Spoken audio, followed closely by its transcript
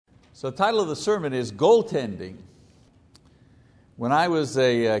So the title of the sermon is Goaltending. When I was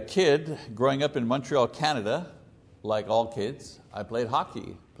a kid growing up in Montreal, Canada, like all kids, I played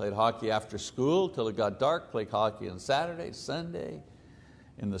hockey. Played hockey after school till it got dark, played hockey on Saturday, Sunday,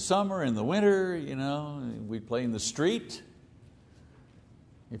 in the summer, in the winter, we'd play in the street.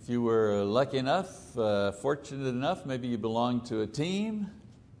 If you were lucky enough, fortunate enough, maybe you belonged to a team,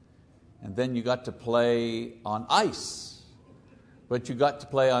 and then you got to play on ice. But you got to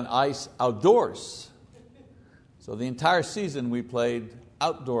play on ice outdoors. So the entire season we played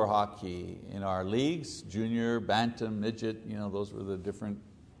outdoor hockey in our leagues, junior, bantam, midget, those were the different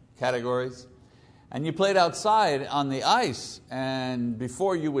categories. And you played outside on the ice, and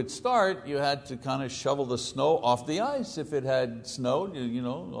before you would start, you had to kind of shovel the snow off the ice. If it had snowed,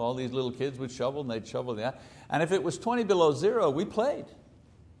 all these little kids would shovel, and they'd shovel the ice. And if it was 20 below zero, we played.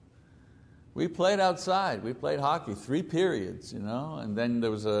 We played outside, we played hockey, 3 periods, and then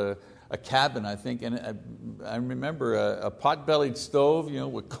there was a cabin, I think, and I remember a pot-bellied stove,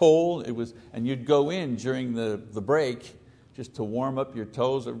 with coal, and you'd go in during the break just to warm up your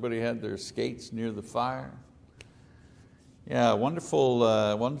toes. Everybody had their skates near the fire. Yeah,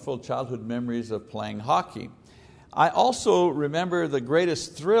 wonderful childhood memories of playing hockey. I also remember the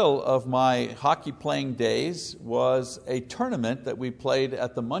greatest thrill of my hockey playing days was a tournament that we played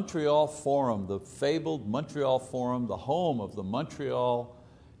at the Montreal Forum, the fabled Montreal Forum, the home of the Montreal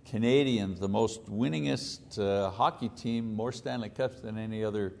Canadiens, the most winningest hockey team, more Stanley Cups than any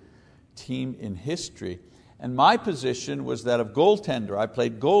other team in history. And my position was that of goaltender. I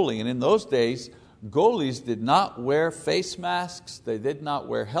played goalie, and in those days, goalies did not wear face masks, they did not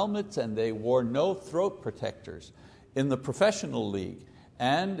wear helmets, and they wore no throat protectors in the professional league.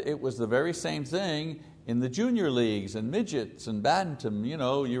 And it was the very same thing in the junior leagues and midgets and bantam. You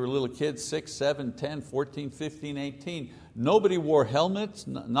were little kids, 6, 7, 10, 14, 15, 18. Nobody wore helmets,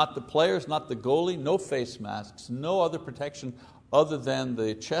 not the players, not the goalie, no face masks, no other protection other than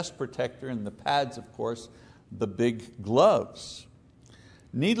the chest protector and the pads, of course, the big gloves.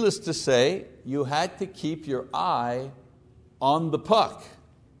 Needless to say, you had to keep your eye on the puck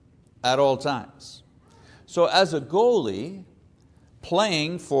at all times. So as a goalie,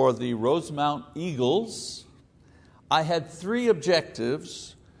 playing for the Rosemount Eagles, I had 3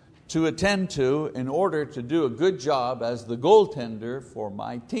 objectives to attend to in order to do a good job as the goaltender for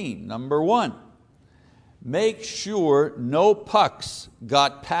my team. Number 1, make sure no pucks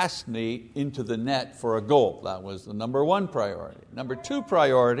got past me into the net for a goal. That was the number 1 priority. Number 2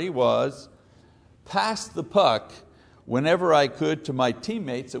 priority was pass the puck whenever I could to my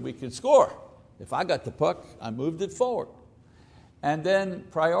teammates that we could score. If I got the puck, I moved it forward. And then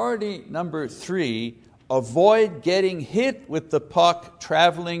priority number 3, avoid getting hit with the puck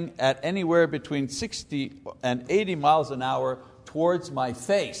traveling at anywhere between 60 and 80 miles an hour towards my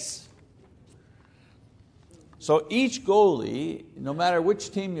face. So each goalie, no matter which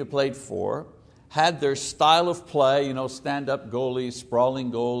team you played for, had their style of play, stand-up goalie,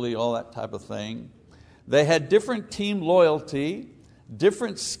 sprawling goalie, all that type of thing. They had different team loyalty,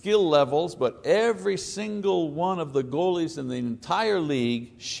 different skill levels, but every single one of the goalies in the entire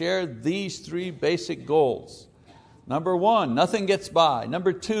league shared these 3 basic goals. Number 1, nothing gets by.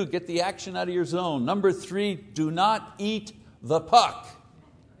 Number 2, get the action out of your zone. Number 3, do not eat the puck.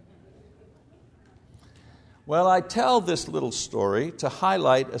 Well, I tell this little story to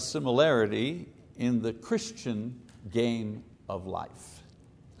highlight a similarity in the Christian game of life.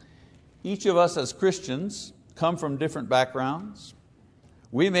 Each of us as Christians come from different backgrounds.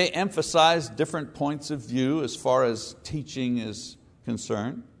 We may emphasize different points of view as far as teaching is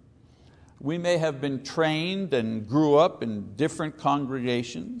concerned. We may have been trained and grew up in different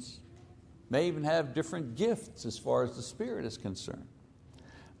congregations, may even have different gifts as far as the Spirit is concerned.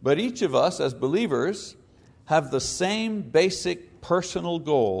 But each of us as believers have the same basic personal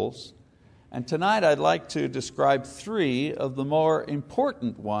goals, and tonight I'd like to describe 3 of the more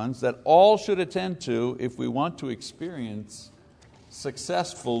important ones that all should attend to if we want to experience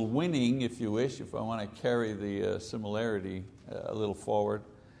successful winning, if you wish, if I want to carry the similarity a little forward,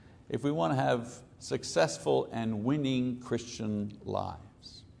 if we want to have successful and winning Christian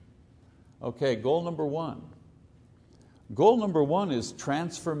lives. Okay, goal number 1. Goal number 1 is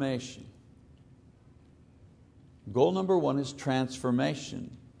transformation. Goal number 1 is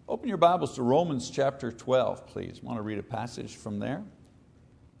transformation. Open your Bibles to Romans chapter 12, please. I want to read a passage from there.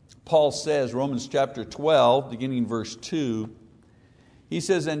 Paul says, Romans chapter 12, beginning in verse 2, he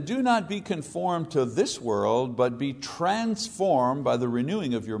says, and do not be conformed to this world, but be transformed by the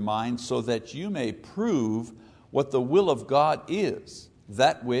renewing of your mind, so that you may prove what the will of God is,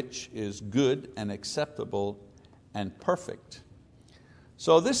 that which is good and acceptable and perfect.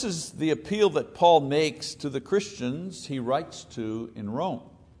 So this is the appeal that Paul makes to the Christians he writes to in Rome.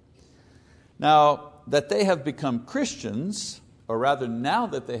 Now, that they have become Christians, or rather now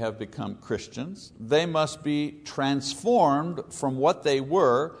that they have become Christians, they must be transformed from what they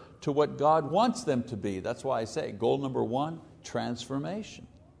were to what God wants them to be. That's why I say goal number 1, transformation.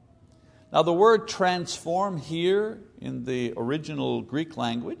 Now the word transform here in the original Greek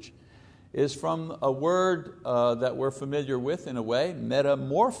language is from a word that we're familiar with in a way,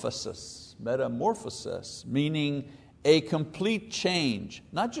 metamorphosis. Metamorphosis, meaning a complete change,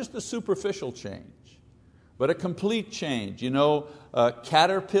 not just a superficial change, but a complete change. You know,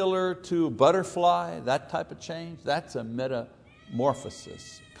 caterpillar to butterfly, that type of change, that's a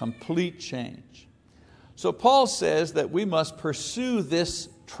metamorphosis, complete change. So Paul says that we must pursue this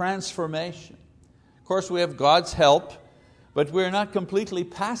transformation. Of course, we have God's help, but we're not completely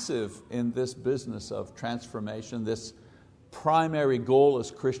passive in this business of transformation, this primary goal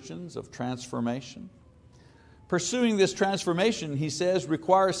as Christians of transformation. Pursuing this transformation, he says,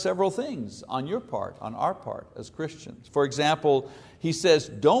 requires several things on your part, on our part as Christians. For example, he says,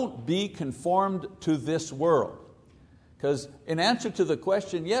 don't be conformed to this world. Because in answer to the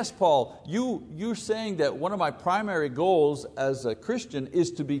question, yes, Paul, you're saying that one of my primary goals as a Christian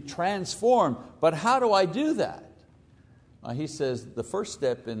is to be transformed, but how do I do that? He says the first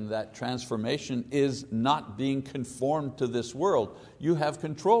step in that transformation is not being conformed to this world. You have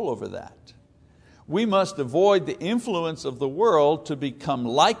control over that. We must avoid the influence of the world to become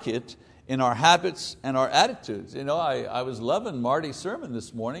like it in our habits and our attitudes. You know, I was loving Marty's sermon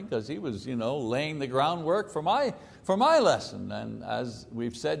this morning because he was laying the groundwork for my lesson. And as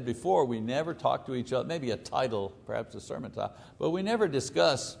we've said before, we never talk to each other, maybe a title, perhaps a sermon title, but we never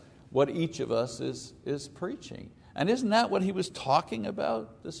discuss what each of us is preaching. And isn't that what he was talking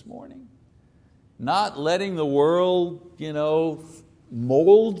about this morning? Not letting the world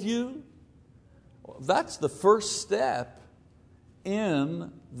mold you. That's the first step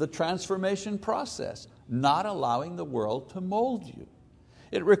in the transformation process, not allowing the world to mold you.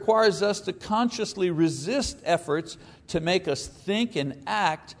 It requires us to consciously resist efforts to make us think and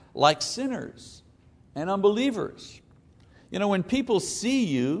act like sinners and unbelievers. When people see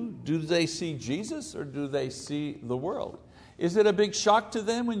you, do they see Jesus or do they see the world? Is it a big shock to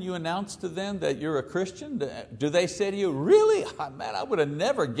them when you announce to them that you're a Christian? Do they say to you, really? Man, I would have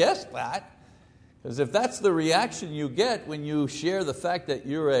never guessed that. Because if that's the reaction you get when you share the fact that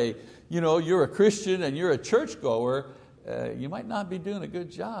you're a Christian and you're a churchgoer, you might not be doing a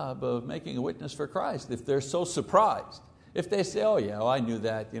good job of making a witness for Christ if they're so surprised. If they say, oh yeah, I knew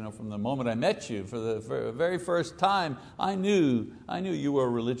that from the moment I met you, for the very first time, I knew you were a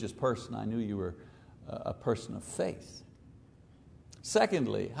religious person. I knew you were a person of faith.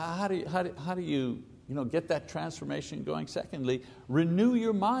 Secondly, how do you get that transformation going? Secondly, renew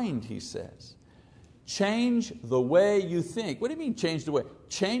your mind, he says. Change the way you think. What do you mean change the way?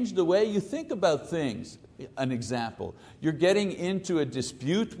 Change the way you think about things. An example, you're getting into a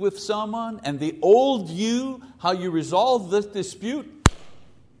dispute with someone and the old you, how you resolve this dispute,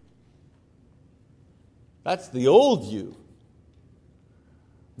 that's the old you.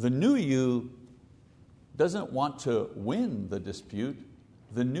 The new you doesn't want to win the dispute.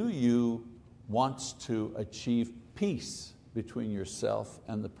 The new you wants to achieve peace between yourself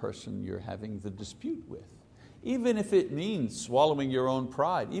and the person you're having the dispute with. Even if it means swallowing your own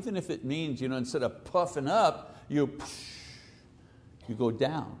pride, even if it means instead of puffing up, you go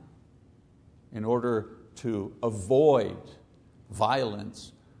down in order to avoid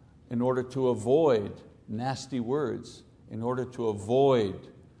violence, in order to avoid nasty words, in order to avoid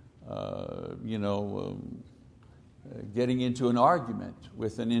getting into an argument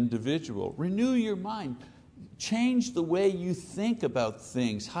with an individual. Renew your mind. Change the way you think about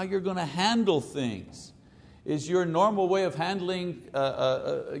things, how you're going to handle things. Is your normal way of handling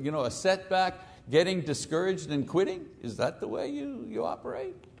a setback getting discouraged and quitting? Is that the way you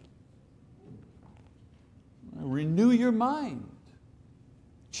operate? Renew your mind.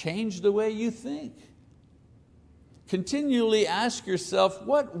 Change the way you think. Continually ask yourself,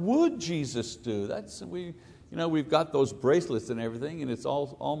 what would Jesus do? We've got those bracelets and everything, and it's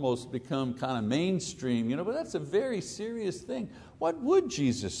almost become kind of mainstream, but that's a very serious thing. What would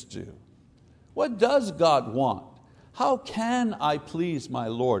Jesus do? What does God want? How can I please my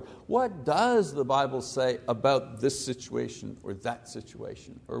Lord? What does the Bible say about this situation or that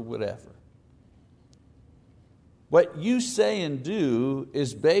situation or whatever? What you say and do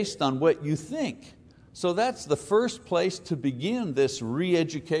is based on what you think. So that's the first place to begin this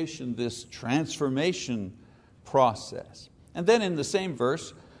re-education, this transformation process. And then in the same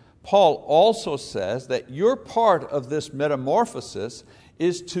verse, Paul also says that your part of this metamorphosis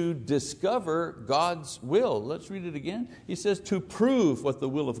is to discover God's will. Let's read it again. He says to prove what the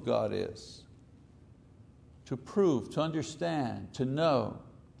will of God is. To prove, to understand, to know.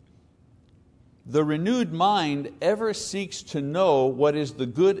 The renewed mind ever seeks to know what is the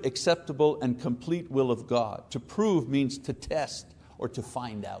good, acceptable, and complete will of God. To prove means to test or to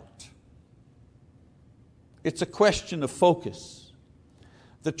find out. It's a question of focus.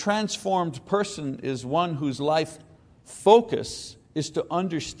 The transformed person is one whose life focus is to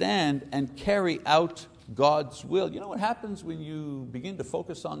understand and carry out God's will. You know what happens when you begin to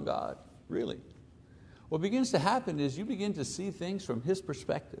focus on God? Really? What begins to happen is you begin to see things from His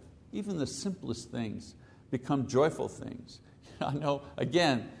perspective. Even the simplest things become joyful things. I know,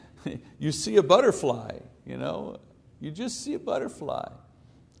 again, you see a butterfly, you just see a butterfly.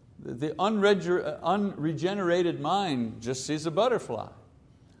 The unregenerated mind just sees a butterfly.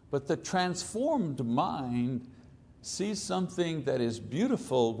 But the transformed mind sees something that is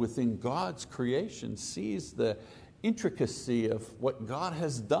beautiful within God's creation, sees the intricacy of what God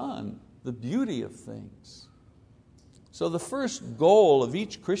has done, the beauty of things. So the first goal of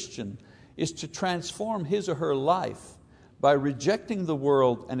each Christian is to transform his or her life by rejecting the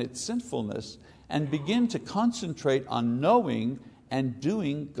world and its sinfulness and begin to concentrate on knowing and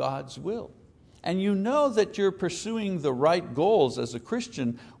doing God's will. And you know that you're pursuing the right goals as a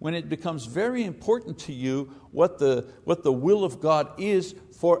Christian when it becomes very important to you what the will of God is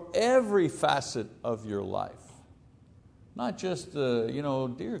for every facet of your life. Not just,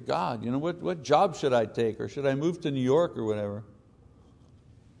 dear God, what job should I take, or should I move to New York or whatever.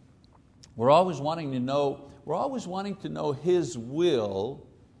 We're always wanting to know His will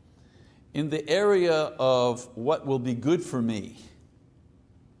in the area of what will be good for me.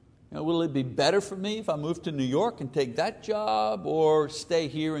 Will it be better for me if I move to New York and take that job, or stay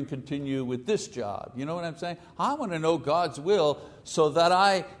here and continue with this job? You know what I'm saying? I want to know God's will so that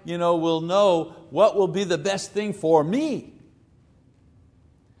I will know what will be the best thing for me.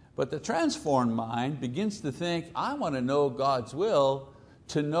 But the transformed mind begins to think, I want to know God's will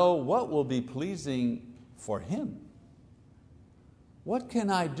to know what will be pleasing for Him. What can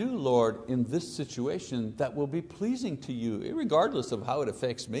I do, Lord, in this situation that will be pleasing to You, regardless of how it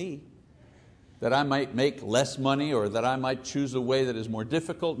affects me? That I might make less money, or that I might choose a way that is more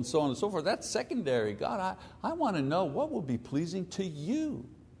difficult, and so on and so forth. That's secondary. God, I want to know what will be pleasing to You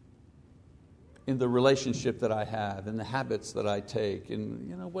in the relationship that I have, in the habits that I take, in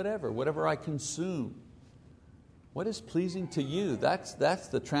whatever I consume. What is pleasing to You? That's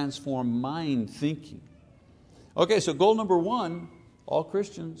the transformed mind thinking. Okay, so goal number one, all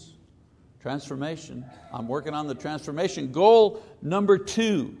Christians, transformation. I'm working on the transformation. Goal number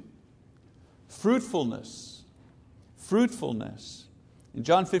two, fruitfulness. Fruitfulness. In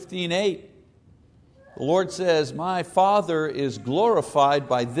John 15:8, the Lord says, my Father is glorified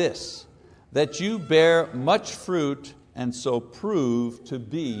by this, that you bear much fruit and so prove to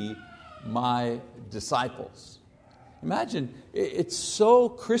be my disciples. Imagine, it's so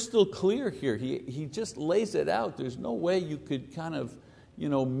crystal clear here. He just lays it out. There's no way you could kind of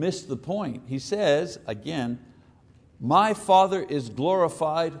miss the point. He says, again, my Father is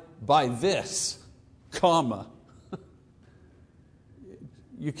glorified by this, comma.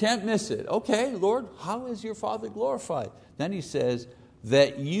 You can't miss it. Okay, Lord, how is your Father glorified? Then He says,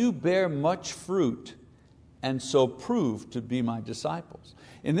 that you bear much fruit and so prove to be my disciples.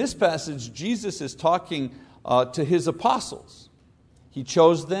 In this passage, Jesus is talking to His apostles. He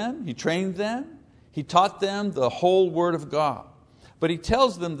chose them, He trained them, He taught them the whole Word of God. But He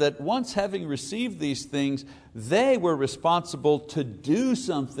tells them that once having received these things, they were responsible to do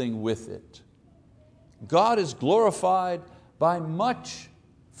something with it. God is glorified by much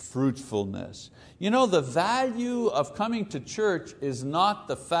fruitfulness. The value of coming to church is not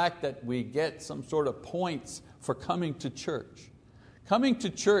the fact that we get some sort of points for coming to church. Coming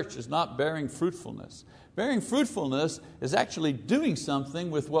to church is not bearing fruitfulness. Bearing fruitfulness is actually doing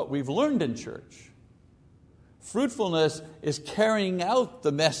something with what we've learned in church. Fruitfulness is carrying out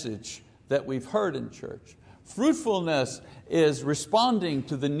the message that we've heard in church. Fruitfulness is responding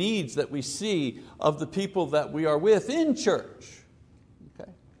to the needs that we see of the people that we are with in church. Okay?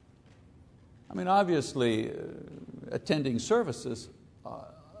 Obviously, attending services,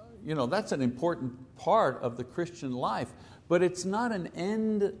 that's an important part of the Christian life, but it's not an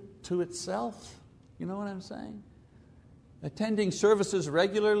end to itself. You know what I'm saying? Attending services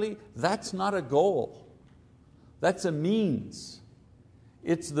regularly, that's not a goal. That's a means.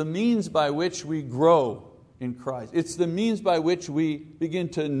 It's the means by which we grow in Christ. It's the means by which we begin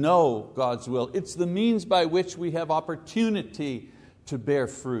to know God's will. It's the means by which we have opportunity to bear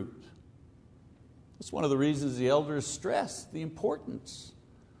fruit. That's one of the reasons the elders stress the importance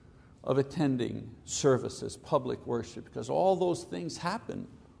of attending services, public worship, because all those things happen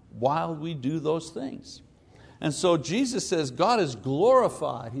while we do those things. And so Jesus says God is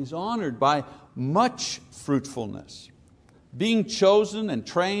glorified, He's honored by much fruitfulness. Being chosen and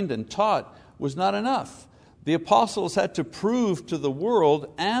trained and taught was not enough. The apostles had to prove to the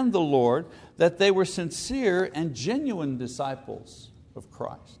world and the Lord that they were sincere and genuine disciples of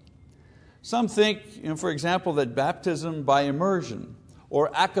Christ. Some think, for example, that baptism by immersion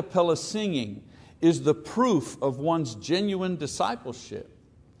or a cappella singing is the proof of one's genuine discipleship.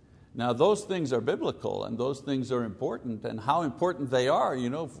 Now those things are biblical and those things are important, and how important they are,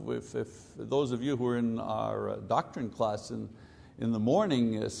 if those of you who are in our doctrine class in the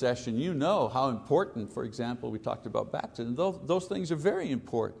morning session, you know how important, for example, we talked about baptism. Those things are very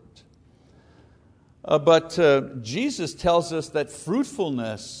important. But Jesus tells us that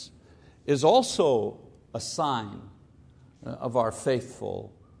fruitfulness is also a sign of our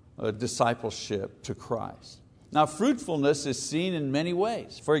faithful discipleship to Christ. Now fruitfulness is seen in many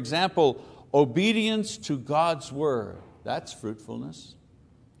ways. For example, obedience to God's word, that's fruitfulness.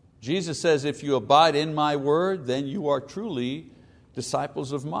 Jesus says, if you abide in my word, then you are truly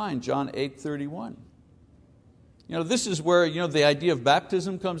disciples of mine, John 8:31. This is where the idea of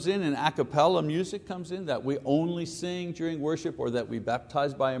baptism comes in, and a cappella music comes in, that we only sing during worship, or that we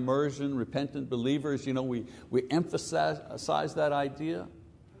baptize by immersion, repentant believers. We emphasize that idea.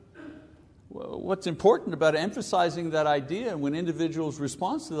 What's important about emphasizing that idea, and when individuals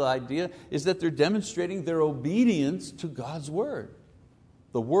respond to that idea, is that they're demonstrating their obedience to God's word.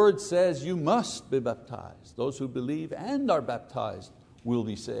 The word says you must be baptized. Those who believe and are baptized will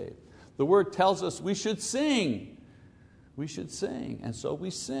be saved. The word tells us we should sing. We should sing, and so we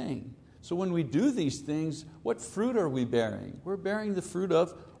sing. So when we do these things, what fruit are we bearing? We're bearing the fruit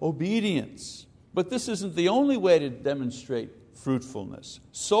of obedience. But this isn't the only way to demonstrate fruitfulness.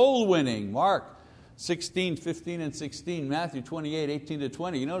 Soul winning, Mark 16, 15 and 16, Matthew 28, 18 to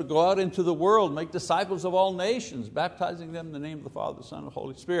 20. To go out into the world, make disciples of all nations, baptizing them in the name of the Father, the Son, and the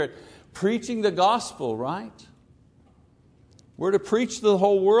Holy Spirit, preaching the gospel, right? We're to preach to the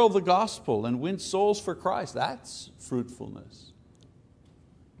whole world the gospel and win souls for Christ. That's fruitfulness.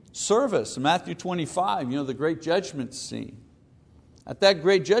 Service, Matthew 25, the great judgment scene. At that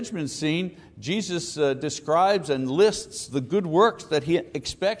great judgment scene, Jesus describes and lists the good works that He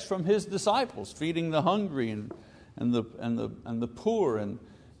expects from His disciples, feeding the hungry and the poor, and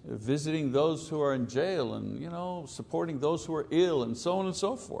visiting those who are in jail, and supporting those who are ill, and so on and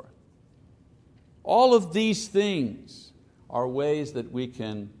so forth. All of these things are ways that we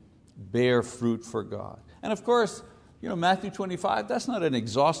can bear fruit for God. And of course, Matthew 25, that's not an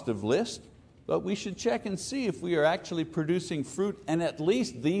exhaustive list, but we should check and see if we are actually producing fruit in at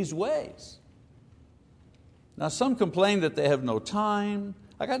least these ways. Now some complain that they have no time.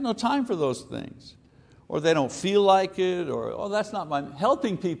 I got no time for those things. Or they don't feel like it, or that's not my,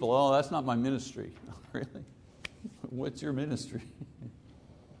 helping people, that's not my ministry. Really? What's your ministry?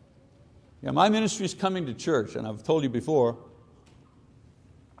 My ministry is coming to church, and I've told you before,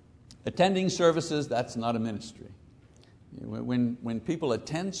 attending services, that's not a ministry. When people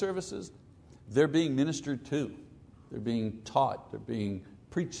attend services, they're being ministered to, they're being taught, they're being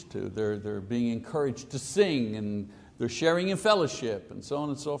preached to, they're being encouraged to sing, and they're sharing in fellowship, and so on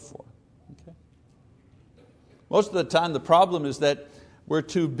and so forth. Okay? Most of the time the problem is that we're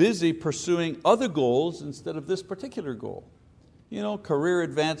too busy pursuing other goals instead of this particular goal. Career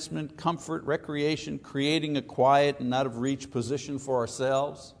advancement, comfort, recreation, creating a quiet and out of reach position for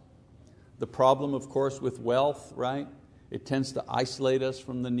ourselves. The problem, of course, with wealth, right? It tends to isolate us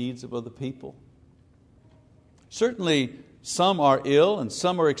from the needs of other people. Certainly, some are ill and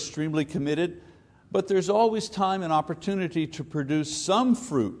some are extremely committed, but there's always time and opportunity to produce some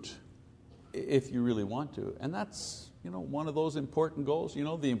fruit if you really want to. And that's one of those important goals.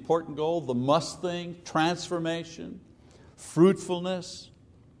 The important goal, the must thing, transformation, fruitfulness.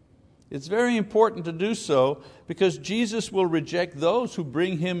 It's very important to do so because Jesus will reject those who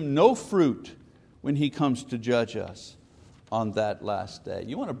bring Him no fruit when He comes to judge us on that last day.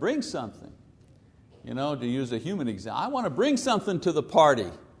 You want to bring something. To use a human example, I want to bring something to the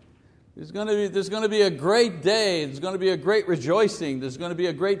party. There's going to be a great day. There's going to be a great rejoicing. There's going to be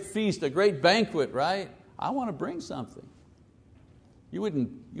a great feast, a great banquet, right? I want to bring something. You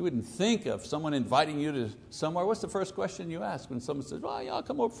wouldn't think of someone inviting you to somewhere. What's the first question you ask when someone says, well, I'll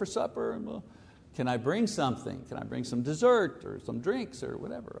come over for supper, and well, can I bring something? Can I bring some dessert or some drinks or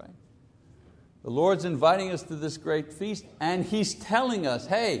whatever, right? The Lord's inviting us to this great feast, and He's telling us,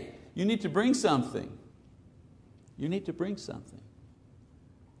 hey, you need to bring something. You need to bring something.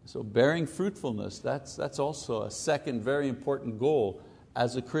 So bearing fruitfulness, that's also a second very important goal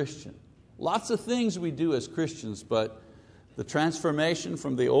as a Christian. Lots of things we do as Christians, but the transformation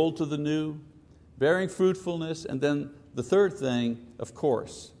from the old to the new, bearing fruitfulness, and then the third thing, of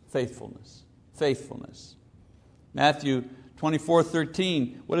course, faithfulness. Faithfulness. Matthew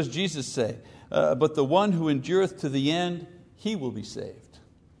 24:13, what does Jesus say? But the one who endureth to the end, he will be saved.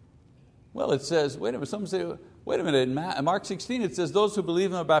 Well, it says, wait a minute, some say, wait a minute, in Mark 16 it says those who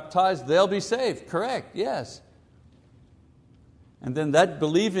believe and are baptized, they'll be saved. Correct, yes. And then that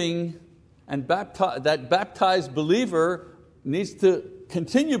believing and that baptized believer needs to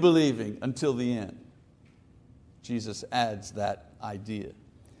continue believing until the end. Jesus adds that idea.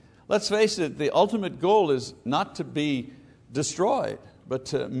 Let's face it, the ultimate goal is not to be destroyed, but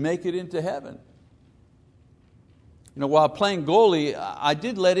to make it into heaven. While playing goalie, I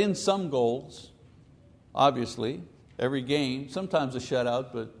did let in some goals, obviously, every game, sometimes a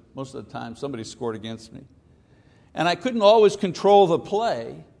shutout, but most of the time somebody scored against me. And I couldn't always control the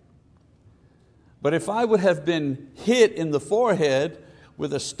play, but if I would have been hit in the forehead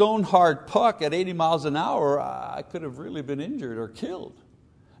with a stone-hard puck at 80 miles an hour, I could have really been injured or killed.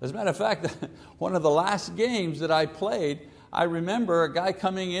 As a matter of fact, one of the last games that I played, I remember a guy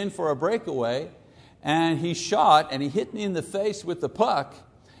coming in for a breakaway, and he shot and he hit me in the face with the puck,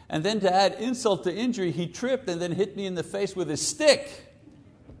 and then to add insult to injury, he tripped and then hit me in the face with his stick.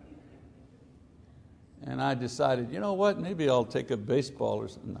 And I decided, you know what, maybe I'll take a baseball or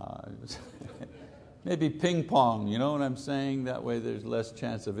something. No, maybe ping pong, you know what I'm saying? That way there's less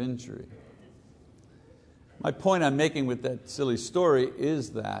chance of injury. My point I'm making with that silly story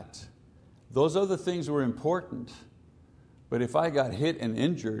is that those other things were important, but if I got hit and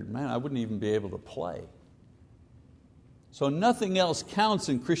injured, man, I wouldn't even be able to play. So nothing else counts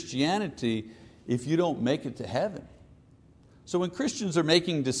in Christianity if you don't make it to heaven. So when Christians are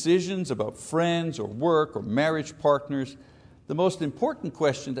making decisions about friends or work or marriage partners, the most important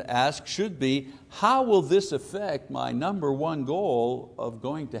question to ask should be, how will this affect my number one goal of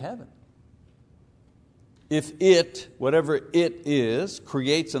going to heaven? If it, whatever it is,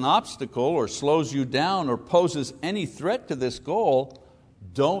 creates an obstacle or slows you down or poses any threat to this goal,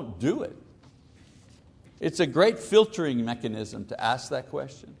 don't do it. It's a great filtering mechanism to ask that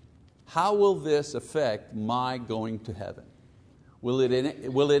question. How will this affect my going to heaven? Will it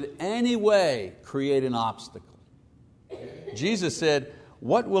in any way create an obstacle? Jesus said,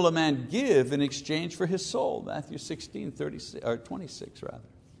 what will a man give in exchange for his soul? Matthew 26 rather.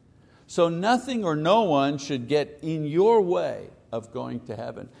 So nothing or no one should get in your way of going to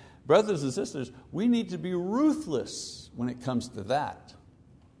heaven. Brothers and sisters, we need to be ruthless when it comes to that.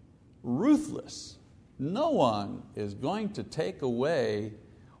 Ruthless. No one is going to take away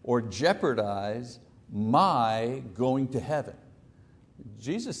or jeopardize my going to heaven.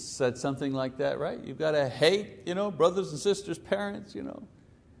 Jesus said something like that, right? You've got to hate, brothers and sisters, parents, If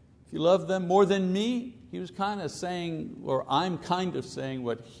you love them more than me, he was kind of saying, or I'm kind of saying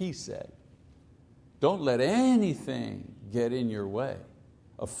what he said. Don't let anything get in your way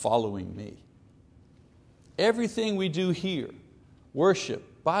of following me. Everything we do here,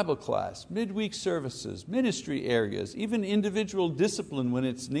 worship, Bible class, midweek services, ministry areas, even individual discipline when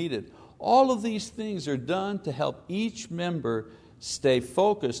it's needed, all of these things are done to help each member stay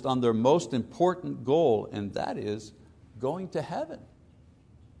focused on their most important goal, and that is going to heaven.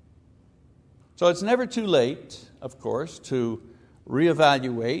 So it's never too late, of course, to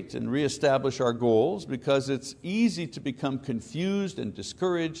reevaluate and reestablish our goals, because it's easy to become confused and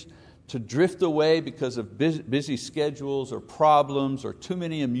discouraged, to drift away because of busy schedules or problems or too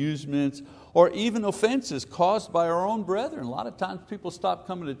many amusements or even offenses caused by our own brethren. A lot of times people stop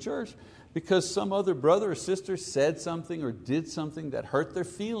coming to church because some other brother or sister said something or did something that hurt their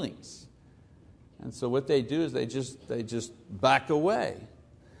feelings. And so what they do is they just back away.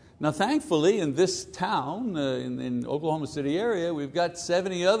 Now thankfully in this town, in Oklahoma City area, we've got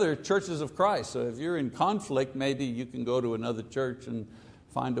 70 other churches of Christ. So if you're in conflict, maybe you can go to another church and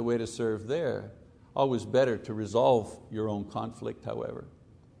find a way to serve there. Always better to resolve your own conflict, however.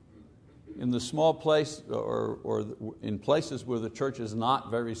 In the small place or in places where the church is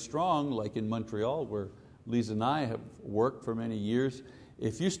not very strong, like in Montreal where Lisa and I have worked for many years,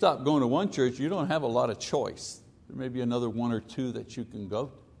 if you stop going to one church, you don't have a lot of choice. There may be another one or two that you can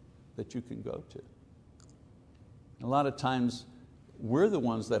go to. A lot of times we're the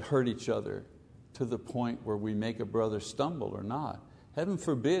ones that hurt each other to the point where we make a brother stumble or not. Heaven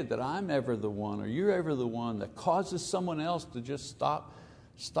forbid that I'm ever the one or you're ever the one that causes someone else to just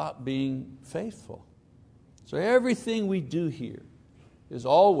stop being faithful. So everything we do here is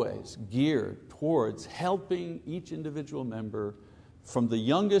always geared towards helping each individual member from the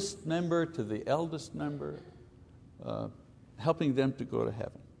youngest member to the eldest member, helping them to go to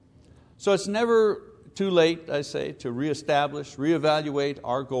heaven. So it's never too late, I say, to reestablish, reevaluate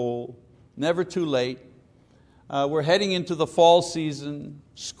our goal. Never too late. We're heading into the fall season.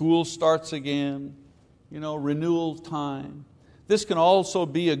 School starts again. Renewal time. This can also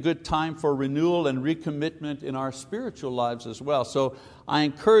be a good time for renewal and recommitment in our spiritual lives as well. So I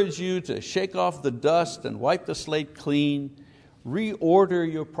encourage you to shake off the dust and wipe the slate clean.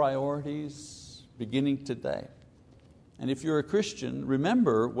 Reorder your priorities beginning today. And if you're a Christian,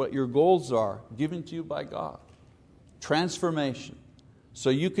 remember what your goals are given to you by God. Transformation, so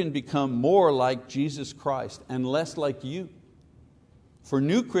you can become more like Jesus Christ and less like you. For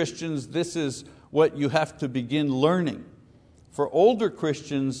new Christians, this is what you have to begin learning. For older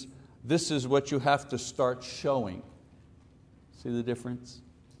Christians, this is what you have to start showing. See the difference?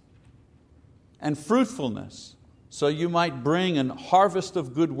 And fruitfulness, so you might bring a harvest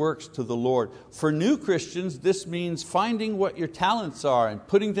of good works to the Lord. For new Christians, this means finding what your talents are and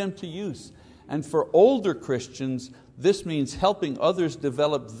putting them to use. And for older Christians, this means helping others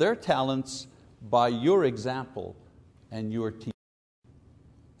develop their talents by your example and your teaching.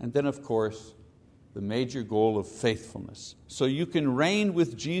 And then, of course, the major goal of faithfulness, so you can reign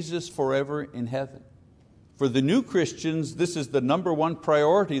with Jesus forever in heaven. For the new Christians, this is the number one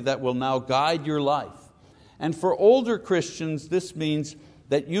priority that will now guide your life. And for older Christians, this means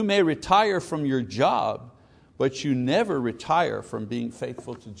that you may retire from your job, but you never retire from being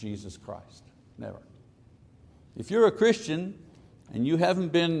faithful to Jesus Christ. Never. If you're a Christian and you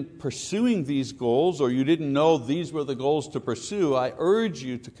haven't been pursuing these goals, or you didn't know these were the goals to pursue, I urge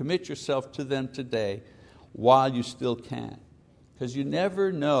you to commit yourself to them today while you still can. Because you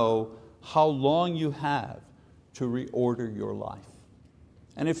never know how long you have to reorder your life.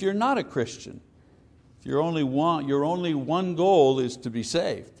 And if you're not a Christian, if your only one goal is to be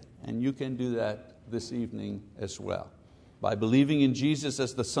saved, and you can do that this evening as well, by believing in Jesus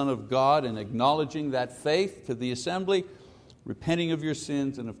as the Son of God and acknowledging that faith to the assembly, repenting of your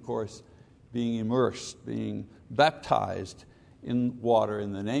sins, and of course being immersed, being baptized in water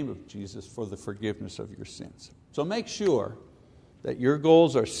in the name of Jesus for the forgiveness of your sins. So make sure that your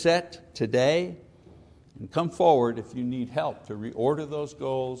goals are set today, and come forward if you need help to reorder those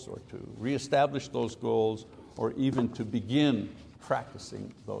goals or to reestablish those goals, or even to begin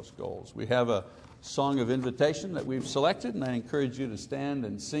practicing those goals. We have a song of invitation that we've selected, and I encourage you to stand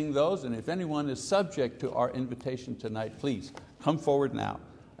and sing those. And if anyone is subject to our invitation tonight, please come forward now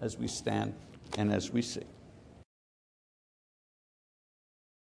as we stand and as we sing.